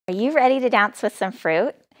Are you ready to dance with some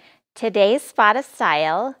fruit? Today's spot of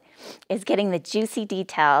style is getting the juicy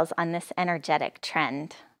details on this energetic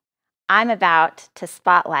trend. I'm about to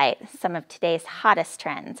spotlight some of today's hottest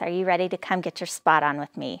trends. Are you ready to come get your spot on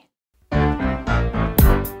with me?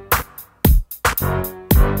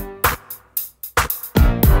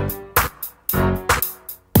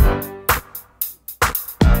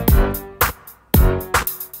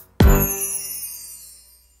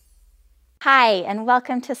 Hi, and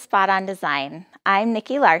welcome to Spot On Design. I'm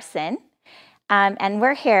Nikki Larson, and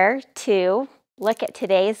we're here to look at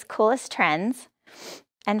today's coolest trends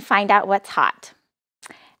and find out what's hot.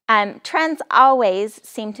 Trends always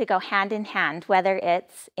seem to go hand in hand, whether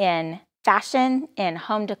it's in fashion, in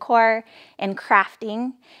home decor, in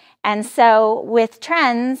crafting. And so with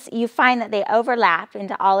trends, you find that they overlap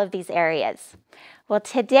into all of these areas. Well,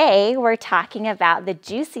 today we're talking about the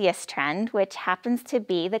juiciest trend, which happens to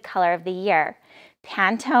be the color of the year.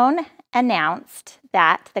 Pantone announced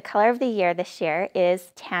that the color of the year this year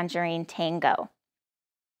is Tangerine Tango.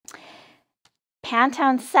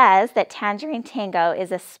 Pantone says that Tangerine Tango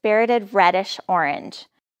is a spirited reddish orange,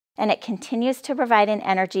 and it continues to provide an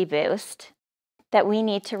energy boost that we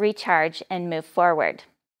need to recharge and move forward.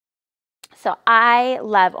 So I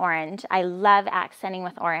love orange. I love accenting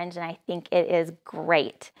with orange, and I think it is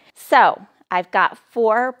great. So I've got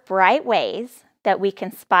 4 bright ways that we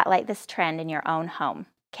can spotlight this trend in your own home.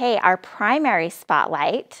 Okay, our primary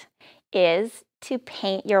spotlight is to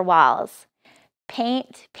paint your walls.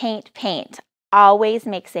 Paint, paint, paint always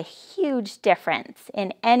makes a huge difference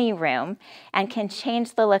in any room and can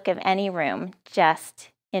change the look of any room just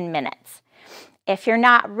in minutes. If you're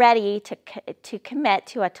not ready to commit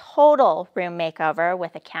to a total room makeover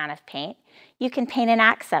with a can of paint, you can paint an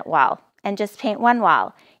accent wall and just paint one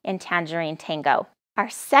wall in Tangerine Tango. Our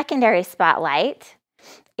secondary spotlight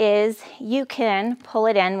is you can pull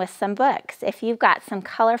it in with some books. If you've got some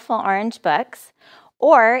colorful orange books,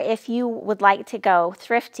 or if you would like to go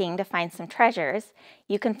thrifting to find some treasures,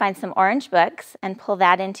 you can find some orange books and pull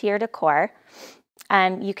that into your decor.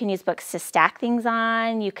 You can use books to stack things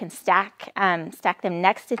on. You can stack them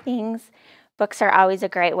next to things. Books are always a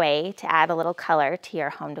great way to add a little color to your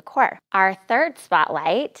home decor. Our third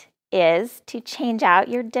spotlight is to change out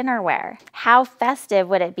your dinnerware. How festive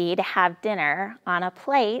would it be to have dinner on a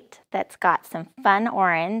plate that's got some fun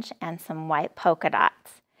orange and some white polka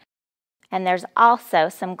dots? And there's also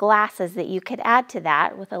some glasses that you could add to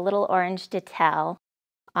that with a little orange detail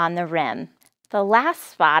on the rim. The last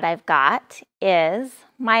spot I've got is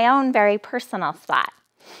my own very personal spot.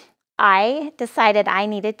 I decided I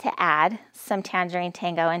needed to add some Tangerine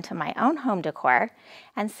Tango into my own home decor,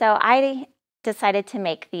 and so I decided to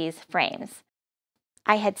make these frames.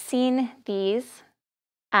 I had seen these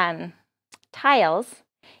tiles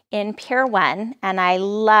in Pier 1, and I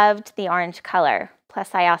loved the orange color.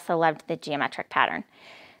 Plus, I also loved the geometric pattern.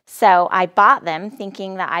 So I bought them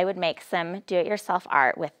thinking that I would make some do-it-yourself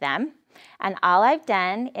art with them. And all I've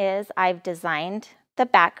done is I've designed the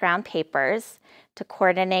background papers to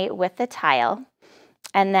coordinate with the tile.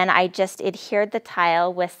 And then I just adhered the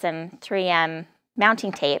tile with some 3M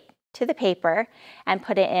mounting tape to the paper and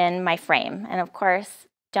put it in my frame. And of course,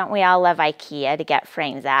 don't we all love IKEA to get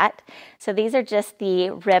frames at? So these are just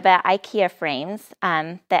the Ribbit IKEA frames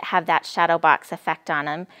that have that shadow box effect on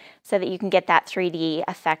them so that you can get that 3D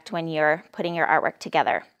effect when you're putting your artwork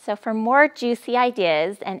together. So for more juicy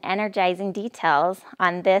ideas and energizing details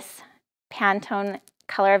on this Pantone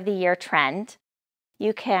Color of the Year trend,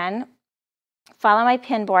 you can follow my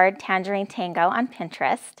pin board, Tangerine Tango, on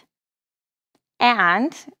Pinterest.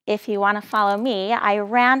 And if you want to follow me, I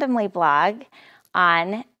randomly blog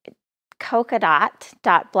on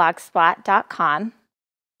polkadot.blogspot.com.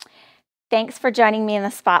 Thanks for joining me in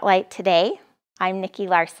the spotlight today. I'm Nikki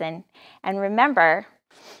Larson. And remember,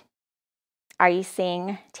 are you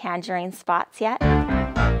seeing tangerine spots yet?